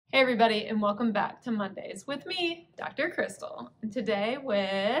Hey everybody, and welcome back to Mondays with me, Dr. Crystal. And today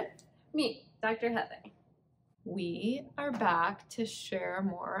with me, Dr. Heather. We are back to share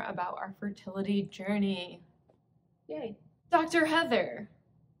more about our fertility journey. Yay. Dr. Heather,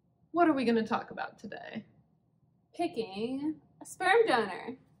 what are we going to talk about today? Picking a sperm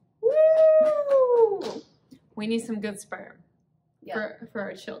donor. Woo! We need some good sperm for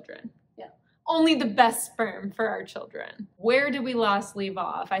our children. Only the best sperm for our children. Where did we last leave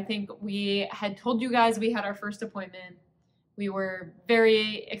off? I think we had told you guys we had our first appointment. We were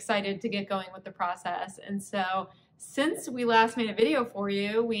very excited to get going with the process. And so since we last made a video for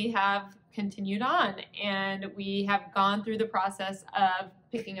you, we have continued on and we have gone through the process of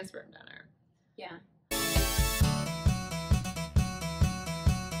picking a sperm donor. Yeah.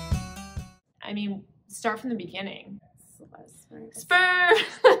 I mean, start from the beginning. Sperm.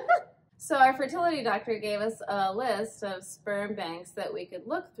 So our fertility doctor gave us a list of sperm banks that we could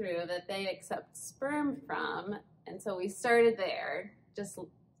look through that they accept sperm from. And so we started there, just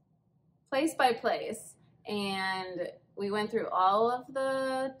place by place. And we went through all of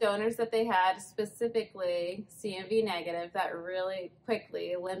the donors that they had, specifically CMV negative, that really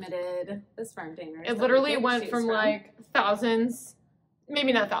quickly limited the sperm donors. It literally went from like thousands,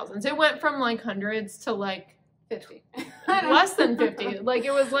 maybe not thousands. It went from like hundreds to like 50. Less than 50. Like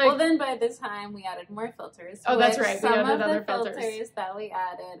it was like. Well, then by this time we added more filters. Oh, that's right. We some added of other the filters that we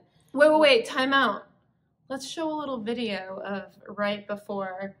added. Wait. Time out. Let's show a little video of right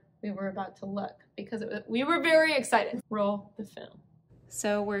before we were about to look because we were very excited. Roll the film.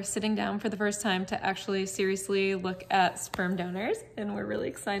 So we're sitting down for the first time to actually seriously look at sperm donors, and we're really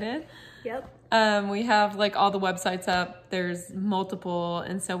excited. Yep. We have like all the websites up. There's multiple,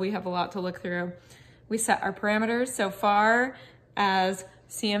 and so we have a lot to look through. We set our parameters so far as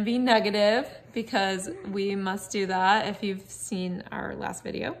CMV negative because we must do that if you've seen our last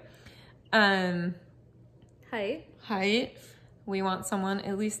video. Height. We want someone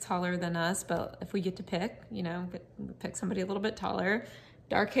at least taller than us, but if we get to pick, you know, pick somebody a little bit taller.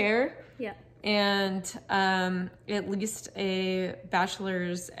 Dark hair. Yeah. And at least a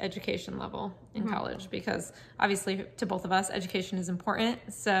bachelor's education level in college because obviously to both of us, education is important.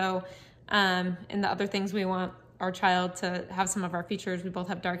 So and the other things we want our child to have some of our features. We both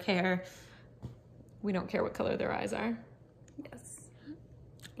have dark hair. We don't care what color their eyes are. Yes.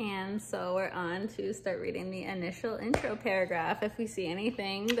 And so we're on to start reading the initial intro paragraph. If we see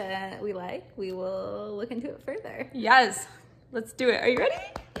anything that we like, we will look into it further. Yes. Let's do it. Are you ready?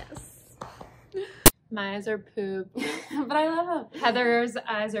 Yes. My eyes are poop. But I love them. Heather's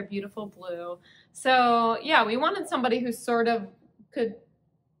eyes are beautiful blue. So yeah, we wanted somebody who sort of could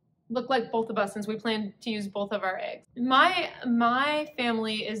look like both of us since we plan to use both of our eggs. My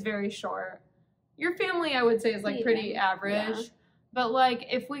family is very short. Your family, I would say, is like pretty average. Yeah. But like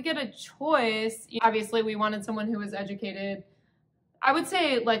if we get a choice, obviously we wanted someone who was educated. I would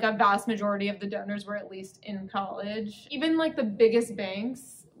say like a vast majority of the donors were at least in college. Even like the biggest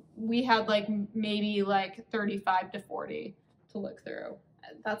banks, we had like maybe like 35 to 40 to look through.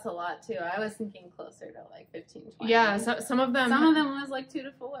 That's a lot too. I was thinking closer to like 15, 20. Yeah, some of them was like 2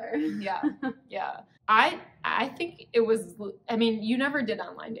 to 4. Yeah, yeah. I think it was, I mean, you never did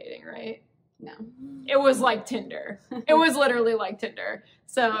online dating, right? No. It was like Tinder. It was literally like Tinder.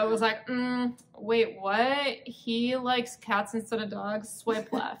 So I was like, wait, what? He likes cats instead of dogs?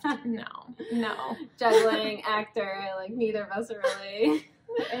 Swipe left. No. Juggling, actor, like neither of us are really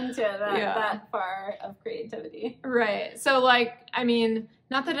into that far of creativity. Right. So like, I mean,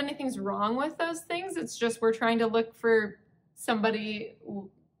 not that anything's wrong with those things. It's just we're trying to look for somebody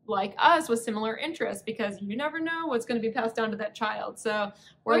like us with similar interests because you never know what's going to be passed down to that child. So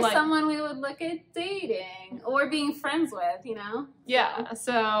we're or like someone we would look at dating or being friends with, you know? Yeah.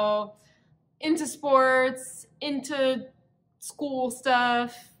 So into sports, into school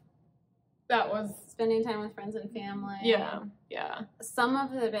stuff. That was spending time with friends and family. Yeah. Some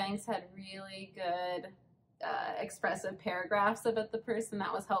of the banks had really good expressive paragraphs about the person.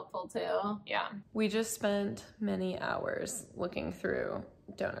 That was helpful too. Yeah. We just spent many hours looking through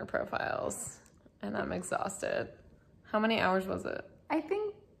donor profiles and I'm exhausted. How many hours was it? I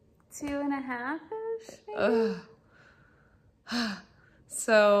think 2.5-ish.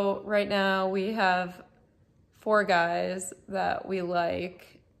 So right now we have 4 guys that we like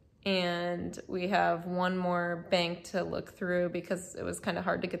and we have one more bank to look through because it was kind of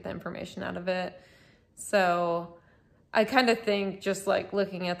hard to get the information out of it. So I kind of think just like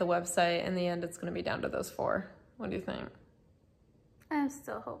looking at the website, in the end, it's going to be down to those 4. What do you think? I'm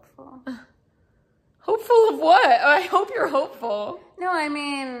still hopeful. Hopeful of what? I hope you're hopeful. No, I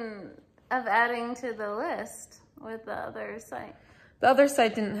mean of adding to the list with the other site. The other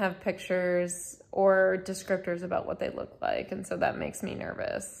site didn't have pictures or descriptors about what they look like, and so that makes me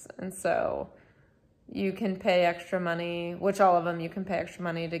nervous. And so you can pay extra money, which all of them you can pay extra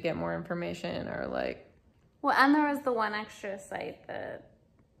money to get more information or like. Well, and there was the one extra site that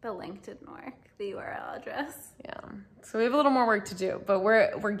the link didn't work, the URL address. Yeah, so we have a little more work to do, but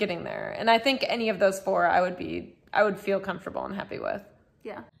we're getting there. And I think any of those 4 I would feel comfortable and happy with.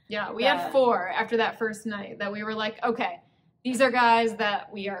 Yeah. Yeah, we had 4 after that first night that we were like, okay, these are guys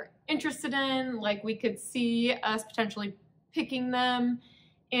that we are interested in, like we could see us potentially picking them.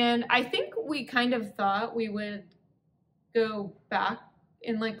 And I think we kind of thought we would go back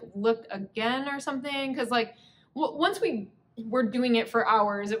and like look again or something. Cause like once we were doing it for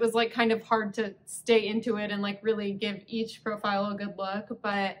hours, it was like kind of hard to stay into it and like really give each profile a good look.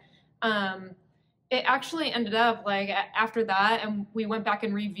 But it actually ended up like after that, and we went back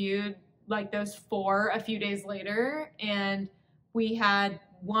and reviewed like those 4 a few days later, and we had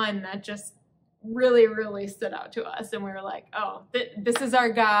one that just really, really stood out to us, and we were like, oh, this is our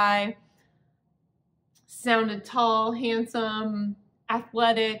guy. Sounded tall, handsome,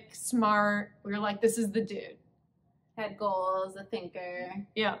 athletic, smart. We were like, this is the dude. Had goals, a thinker.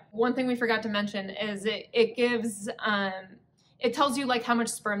 Yeah. One thing we forgot to mention is it gives it tells you like how much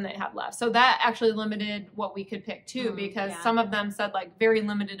sperm they had left. So that actually limited what we could pick too, because some of them said like very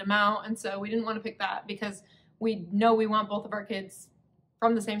limited amount. And so we didn't want to pick that because we know we want both of our kids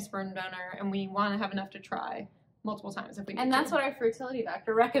from the same sperm donor, and we want to have enough to try multiple times if we need And that's to. what our fertility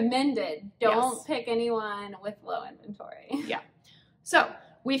doctor recommended. Don't pick anyone with low inventory. Yeah. So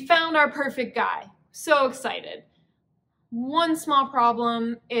we found our perfect guy. So excited. One small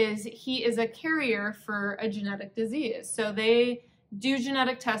problem is he is a carrier for a genetic disease. So they do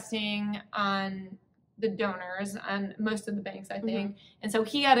genetic testing on the donors on most of the banks, I think. And so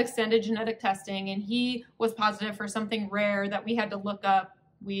he had extended genetic testing, and he was positive for something rare that we had to look up.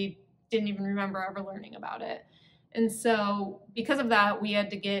 We didn't even remember ever learning about it. And so because of that, we had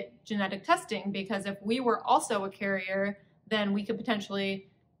to get genetic testing, because if we were also a carrier, then we could potentially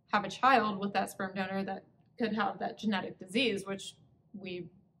have a child with that sperm donor that could have that genetic disease, which we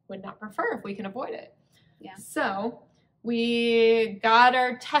would not prefer if we can avoid it. Yeah. So we got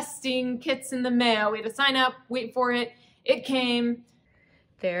our testing kits in the mail. We had to sign up, wait for it. It came.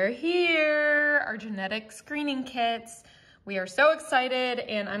 They're here, our genetic screening kits. We are so excited,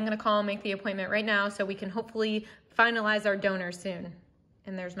 and I'm gonna call and make the appointment right now so we can hopefully finalize our donor soon.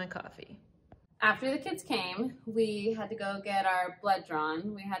 And there's my coffee. After the kids came, we had to go get our blood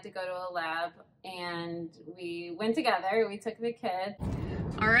drawn. We had to go to a lab, and we went together. We took the kid.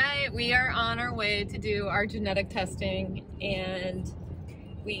 All right, we are on our way to do our genetic testing, and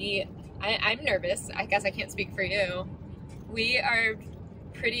I'm nervous. I guess I can't speak for you. We are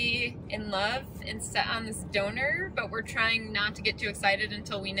pretty in love and set on this donor, but we're trying not to get too excited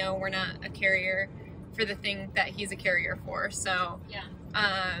until we know we're not a carrier for the thing that he's a carrier for. So Yeah.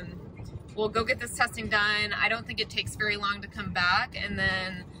 We'll go get this testing done. I don't think it takes very long to come back, and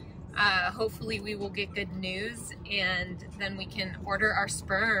then hopefully we will get good news, and then we can order our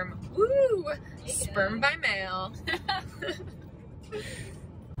sperm. Woo! Yeah. Sperm by mail.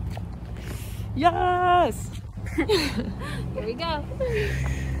 Yes! Here we go.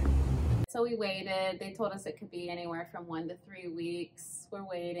 So we waited. They told us it could be anywhere from 1 to 3 weeks. We're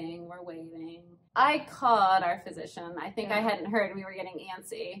waiting. I called our physician. I think I hadn't heard. We were getting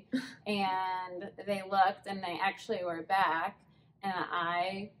antsy. And they looked, and they actually were back. And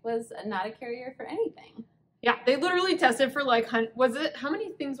I was not a carrier for anything. Yeah, they literally tested for like, was it, how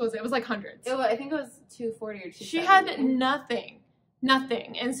many things was it? It was like hundreds. I think it was 240 or 270. She had nothing.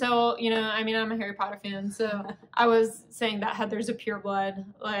 And so, you know, I mean, I'm a Harry Potter fan, so I was saying that Heather's a pureblood.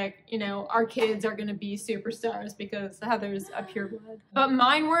 Like, you know, our kids are going to be superstars because Heather's a pureblood. But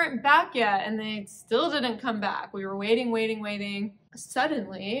mine weren't back yet, and they still didn't come back. We were waiting.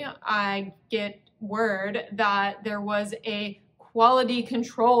 Suddenly, I get word that there was a quality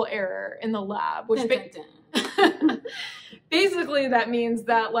control error in the lab, which basically that means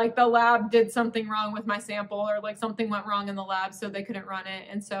that like the lab did something wrong with my sample, or like something went wrong in the lab, so they couldn't run it,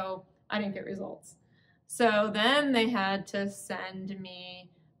 and so I didn't get results. So then they had to send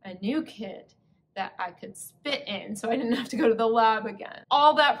me a new kit that I could spit in, so I didn't have to go to the lab again.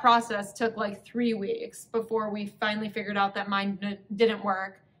 All that process took like 3 weeks before we finally figured out that mine didn't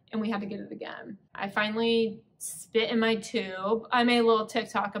work, and we had to get it again. I finally spit in my tube. I made a little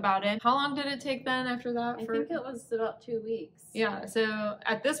TikTok about it. How long did it take then after that? I think it was about 2 weeks. Yeah, so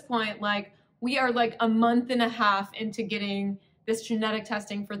at this point, like, we are like a month and a half into getting this genetic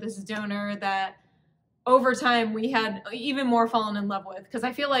testing for this donor that over time we had even more fallen in love with, because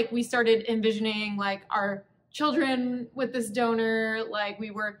I feel like we started envisioning like our children with this donor. Like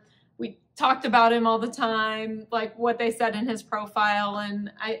we talked about him all the time, like what they said in his profile,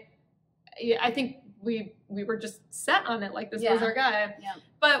 and I think we were just set on it, like this was our guy. Yeah.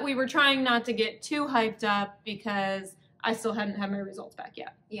 But we were trying not to get too hyped up because I still hadn't had my results back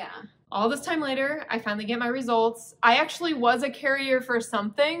yet. Yeah. All this time later, I finally get my results. I actually was a carrier for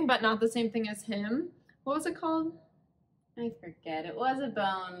something, but not the same thing as him. What was it called? I forget. It was a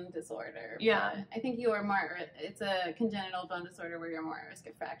bone disorder. Yeah. I think you were more, it's a congenital bone disorder where you're more at risk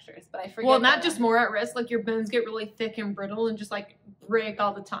of fractures, but I forget. Well, not just more at risk, like your bones get really thick and brittle and just like break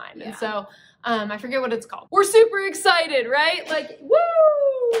all the time. Yeah. And so I forget what it's called. We're super excited, right? Like,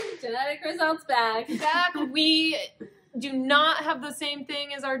 woo! Genetic results back. We do not have the same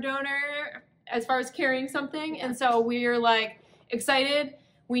thing as our donor as far as carrying something. Yeah. And so we're like excited.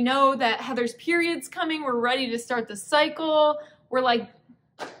 We know that Heather's period's coming. We're ready to start the cycle. We're like,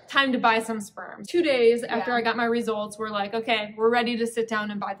 time to buy some sperm. 2 days after I got my results, we're like, okay, we're ready to sit down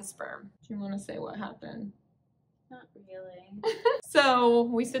and buy the sperm. Do you want to say what happened? Not really. So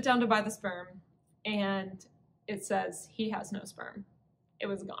we sit down to buy the sperm and it says he has no sperm. It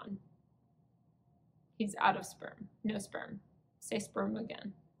was gone. He's out of sperm. No sperm. Say sperm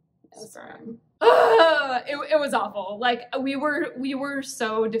again. No sperm. It was awful. Like we were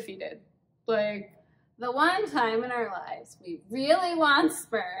so defeated. Like the one time in our lives we really want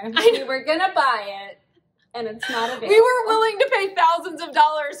sperm, I know. we were gonna buy it, and it's not available. We were willing to pay thousands of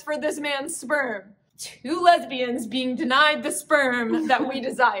dollars for this man's sperm. 2 lesbians being denied the sperm that we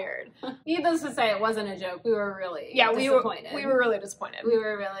desired. Needless to say, it wasn't a joke. We were really disappointed. We were really disappointed. We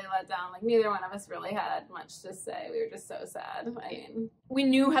were really let down. Like neither one of us really had much to say. We were just so sad. I mean, we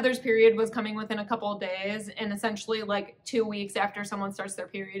knew Heather's period was coming within a couple of days, and essentially like 2 weeks after someone starts their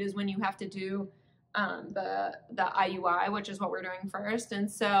period is when you have to do the IUI, which is what we're doing first.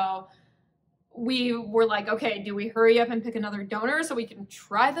 And so we were like, okay, do we hurry up and pick another donor so we can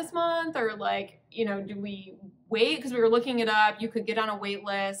try this month, or like, you know, do we wait? Because we were looking it up. You could get on a wait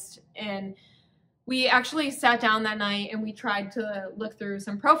list, and we actually sat down that night and we tried to look through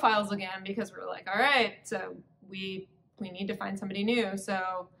some profiles again because we were like, all right, so we need to find somebody new.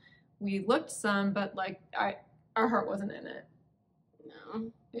 So we looked some, but like our heart wasn't in it.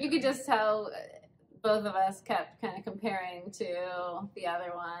 no. You could just tell both of us kept kind of comparing to the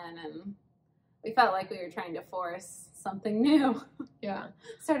other one, and we felt like we were trying to force something new. Yeah.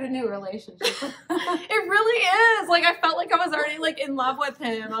 Start a new relationship. It really is. Like, I felt like I was already, like, in love with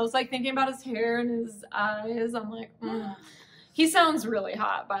him. I was, like, thinking about his hair and his eyes. I'm like, He sounds really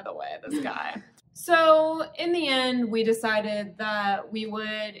hot, by the way, this guy. So, in the end, we decided that we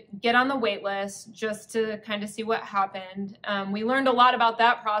would get on the wait list just to kind of see what happened. We learned a lot about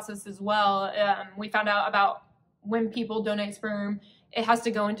that process as well. We found out about when people donate sperm, it has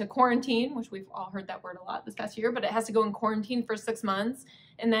to go into quarantine, which we've all heard that word a lot this past year, but it has to go in quarantine for 6 months.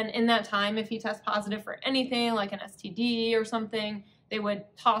 And then in that time, if he tests positive for anything like an STD or something, they would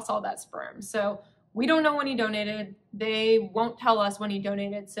toss all that sperm. So we don't know when he donated. They won't tell us when he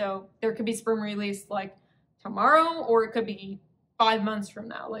donated. So there could be sperm released like tomorrow, or it could be 5 months from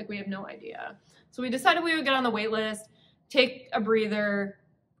now. Like, we have no idea. So we decided we would get on the wait list, take a breather,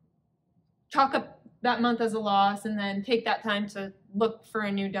 chalk up that month as a loss, and then take that time to look for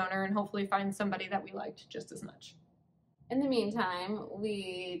a new donor and hopefully find somebody that we liked just as much. In the meantime,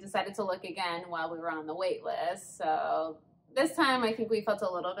 we decided to look again while we were on the wait list. So this time I think we felt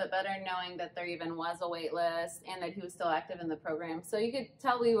a little bit better knowing that there even was a wait list and that he was still active in the program. So you could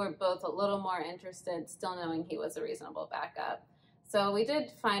tell we were both a little more interested, still knowing he was a reasonable backup. So we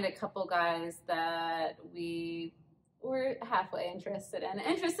did find a couple guys that we were halfway interested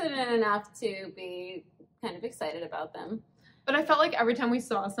in enough to be kind of excited about them. But I felt like every time we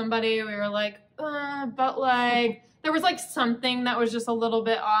saw somebody, we were like, but like, there was like something that was just a little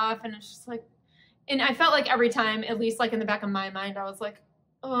bit off, and it's just like, and I felt like every time, at least like in the back of my mind, I was like,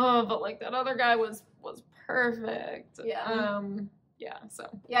 oh, but like that other guy was perfect. Yeah. So.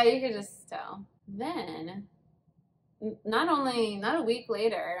 Yeah, you could just tell. Then, not a week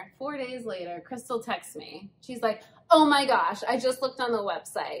later, 4 days later, Crystal texts me. She's like, oh my gosh, I just looked on the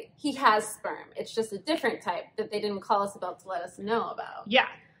website. He has sperm. It's just a different type that they didn't call us about to let us know about. Yeah.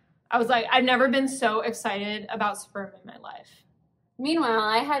 I was like, I've never been so excited about sperm in my life. Meanwhile,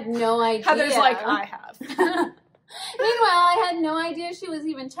 I had no idea. Heather's like, I have. Meanwhile, I had no idea she was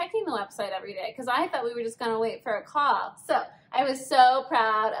even checking the website every day because I thought we were just going to wait for a call. So I was so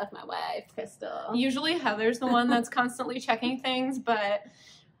proud of my wife, Crystal. Usually Heather's the one that's constantly checking things, but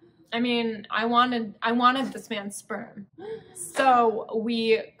I mean, I wanted this man's sperm. So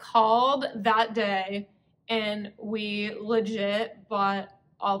we called that day and we legit bought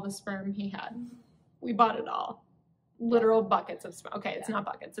all the sperm he had. We bought it all. Literal buckets of sperm. Okay, it's not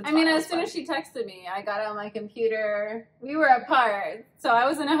buckets. It's I mean, vials, as soon as she texted me, I got on my computer. We were apart, so I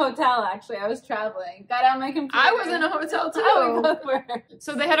was in a hotel, actually. I was traveling. Got on my computer. I was in a hotel, too. Oh, we both were.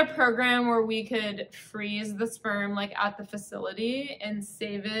 So they had a program where we could freeze the sperm, like, at the facility and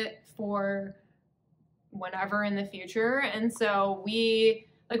save it for whenever in the future. And so we,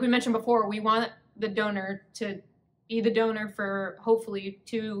 like we mentioned before, we want the donor to be the donor for hopefully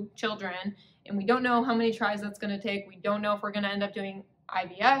 2 children. And we don't know how many tries that's going to take. We don't know if we're going to end up doing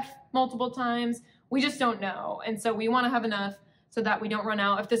IVF multiple times. We just don't know. And so we want to have enough so that we don't run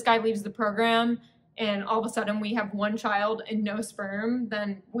out. If this guy leaves the program and all of a sudden we have 1 child and no sperm,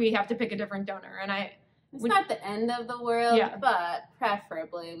 then we have to pick a different donor. And it's not the end of the world, but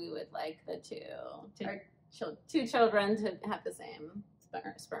preferably we would like the 2 children to have the same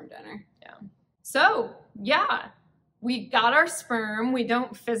sperm donor. Yeah. So, yeah. We got our sperm. We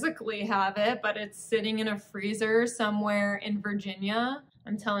don't physically have it, but it's sitting in a freezer somewhere in Virginia.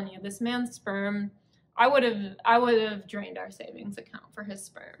 I'm telling you, this man's sperm, I would have drained our savings account for his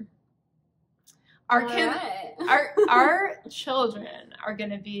sperm. Our kids, our children are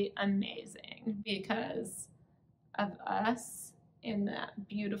going to be amazing because of us and that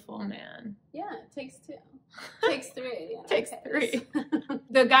beautiful man. Yeah, it takes 2. Takes 3. Takes 3.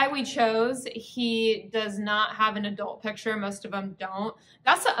 The guy we chose, he does not have an adult picture. Most of them don't.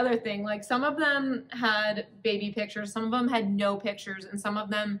 That's the other thing. Like, some of them had baby pictures. Some of them had no pictures. And some of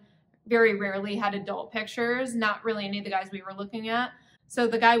them very rarely had adult pictures. Not really any of the guys we were looking at. So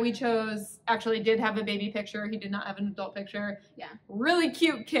the guy we chose actually did have a baby picture. He did not have an adult picture. Yeah. Really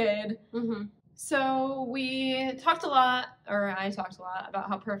cute kid. Mm-hmm. So we talked a lot, or I talked a lot, about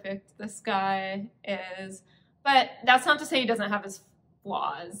how perfect this guy is. But that's not to say he doesn't have his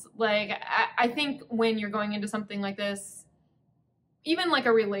flaws. Like, I think when you're going into something like this, even like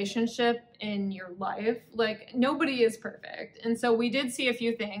a relationship in your life, like, nobody is perfect. And so we did see a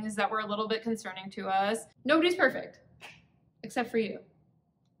few things that were a little bit concerning to us. Nobody's perfect, except for you.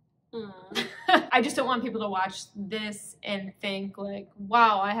 I just don't want people to watch this and think like,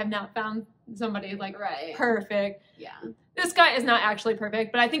 wow, I have not found somebody like perfect. Yeah. This guy is not actually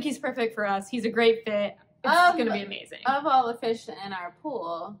perfect, but I think he's perfect for us. He's a great fit. It's going to be amazing. Of all the fish in our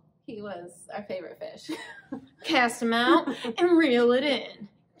pool, he was our favorite fish. Cast him out and reel it in.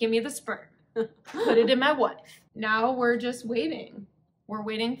 Give me the sperm. Put it in my wife. Now we're just waiting. We're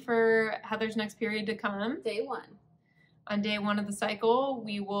waiting for Heather's next period to come. Day 1. On day 1 of the cycle,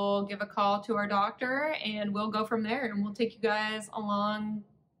 we will give a call to our doctor and we'll go from there, and we'll take you guys along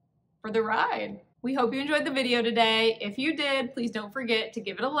for the ride. We hope you enjoyed the video today. If you did, please don't forget to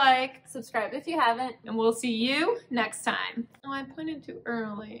give it a like. Subscribe if you haven't. And we'll see you next time. Oh, I pointed too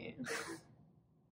early.